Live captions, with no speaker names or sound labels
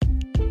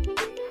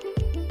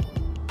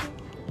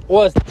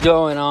What's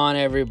going on,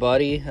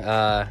 everybody?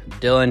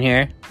 Dylan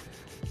here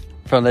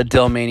from the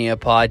Dyl-Mania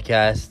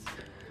podcast.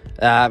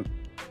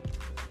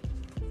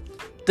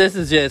 This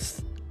is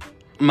just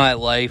my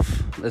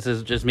life. This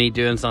is just me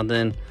doing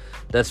something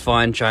that's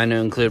fun, trying to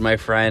include my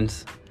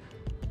friends.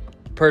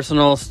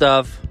 Personal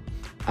stuff.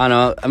 I don't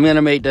know. I'm going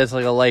to make this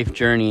like a life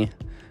journey.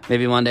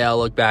 Maybe one day I'll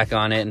look back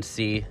on it and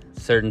see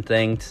certain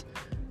things.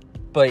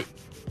 But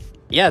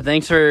yeah,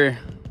 thanks for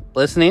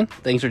listening.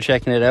 Thanks for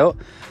checking it out.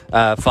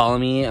 Follow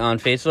me on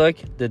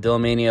Facebook, the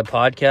Dyl-Mania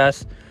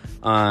podcast.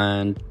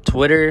 On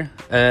Twitter,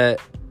 I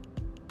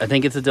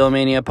think it's a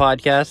Dyl-Mania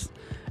podcast.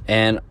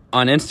 And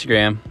on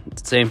Instagram,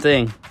 same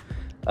thing.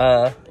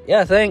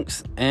 Yeah,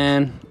 thanks.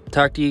 And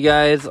talk to you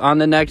guys on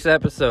the next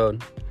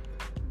episode.